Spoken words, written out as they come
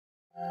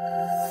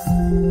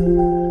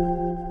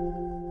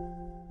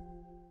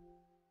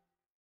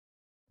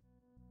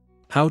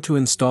How to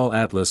install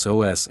Atlas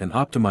OS and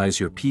optimize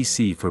your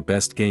PC for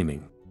best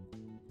gaming.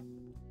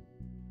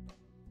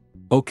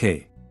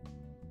 OK.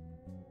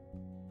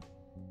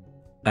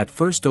 At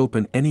first,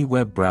 open any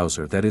web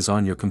browser that is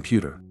on your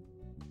computer.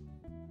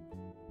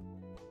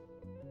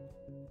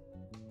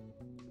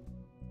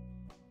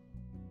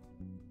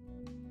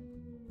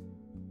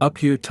 Up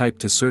here, type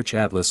to search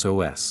Atlas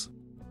OS.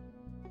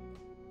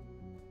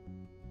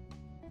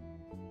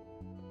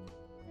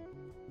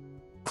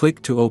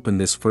 Click to open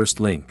this first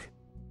link.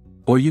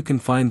 Or you can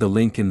find the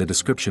link in the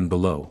description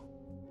below.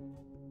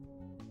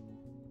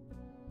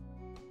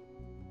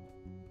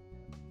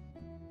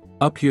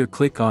 Up here,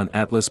 click on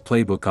Atlas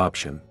Playbook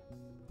option.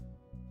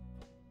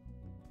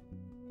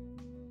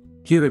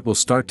 Here it will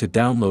start to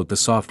download the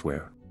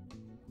software.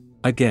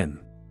 Again,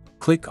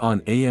 click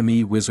on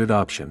AME Wizard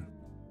option.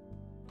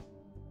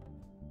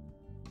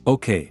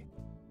 OK.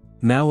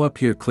 Now up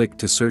here, click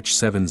to search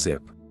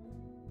 7-zip.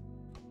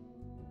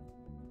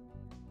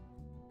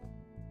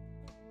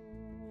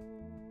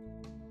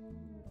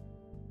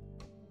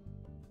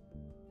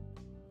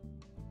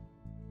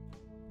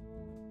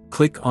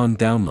 Click on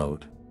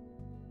Download.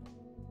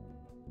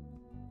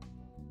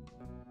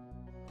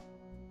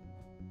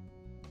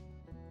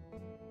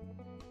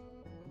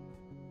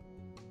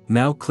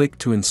 Now click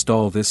to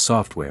install this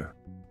software.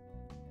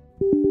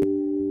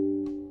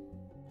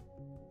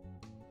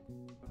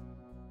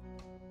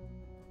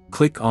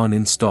 Click on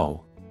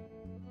Install.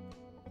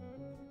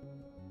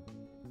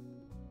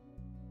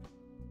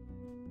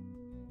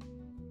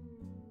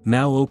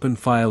 Now open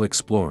File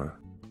Explorer.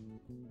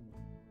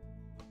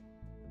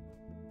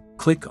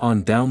 Click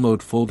on Download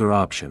Folder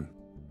option.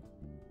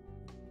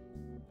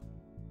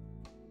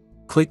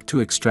 Click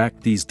to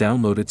extract these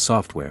downloaded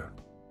software.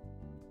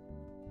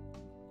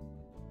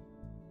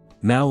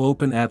 Now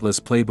open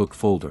Atlas Playbook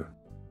folder.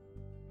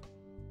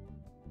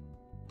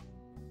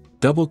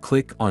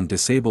 Double-click on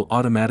Disable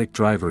Automatic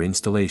Driver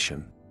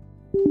Installation.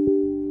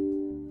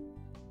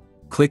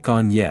 Click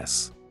on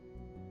Yes.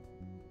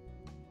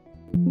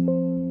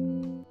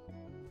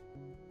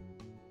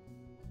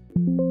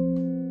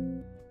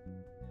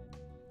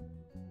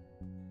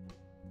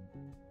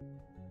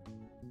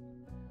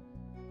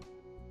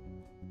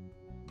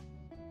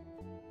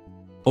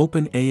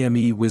 Open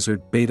AME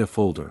Wizard Beta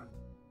folder.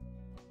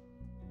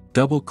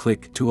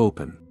 Double-click to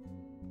open.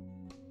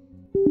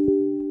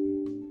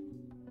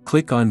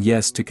 Click on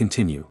Yes to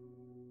continue.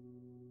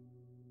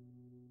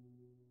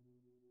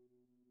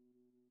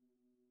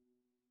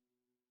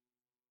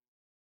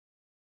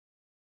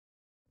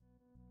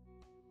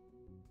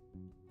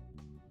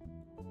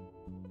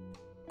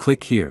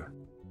 Click here.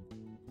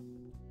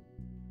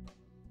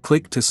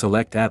 Click to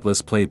select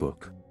Atlas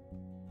Playbook.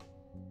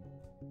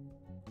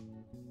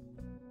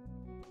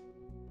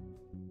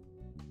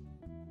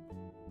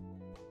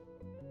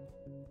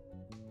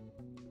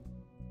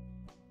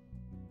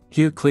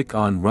 Here, click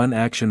on Run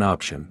Action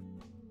option.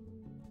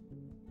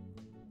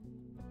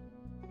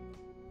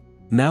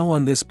 Now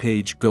on this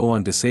page, go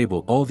on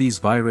Disable all these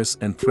virus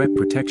and threat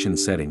protection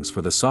settings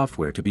for the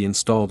software to be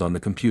installed on the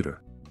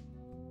computer.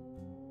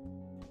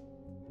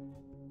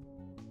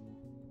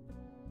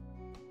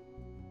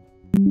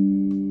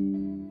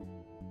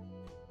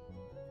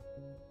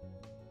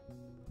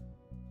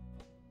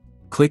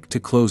 Click to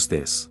close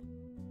this.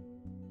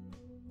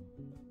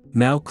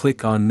 Now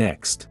click on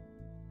Next.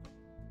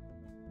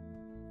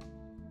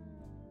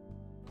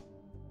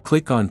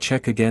 Click on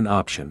Check Again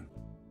option.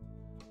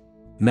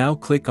 Now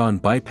click on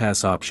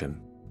Bypass option.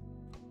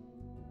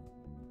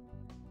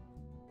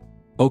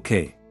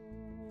 OK.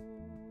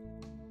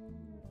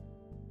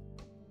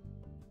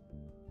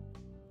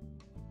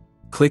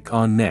 Click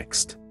on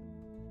Next.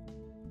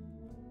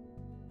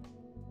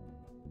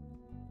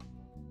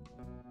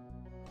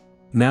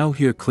 Now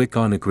here, click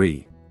on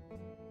Agree.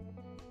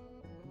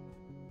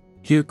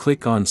 Here,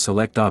 click on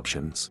Select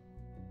Options.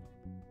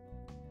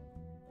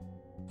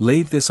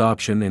 Leave this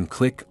option and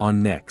click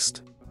on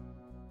Next.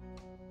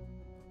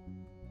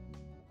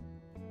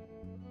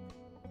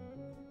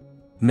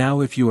 Now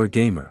if you are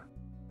gamer,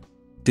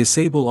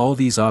 disable all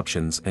these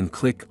options and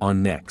click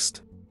on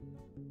Next.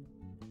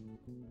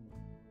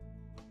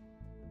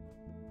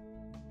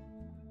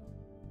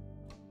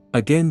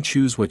 Again,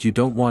 choose what you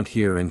don't want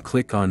here and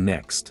click on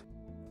Next.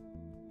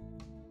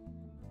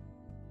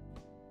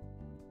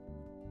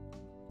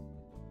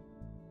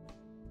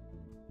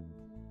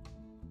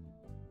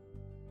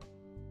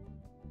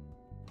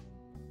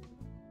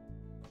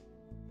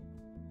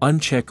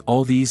 Uncheck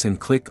all these and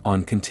click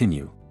on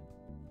Continue.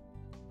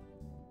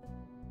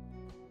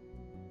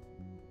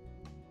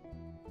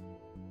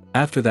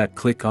 After that,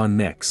 click on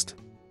Next.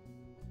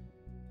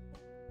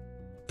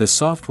 The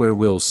software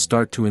will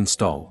start to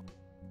install.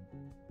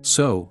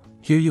 So,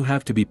 here you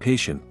have to be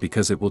patient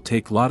because it will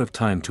take a lot of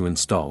time to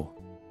install.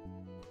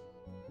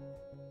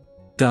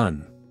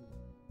 Done.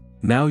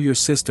 Now your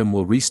system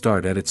will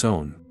restart at its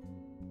own.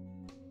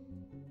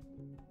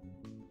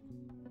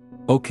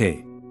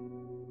 OK.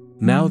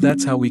 Now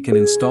that's how we can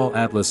install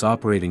Atlas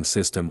operating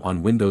system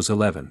on Windows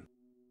 11.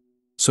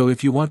 So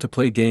if you want to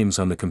play games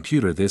on the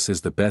computer, this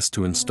is the best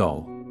to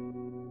install.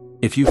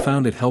 If you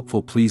found it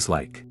helpful, please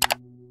like,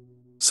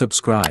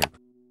 subscribe,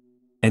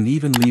 and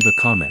even leave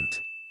a comment.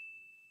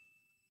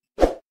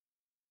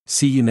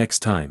 See you next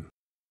time.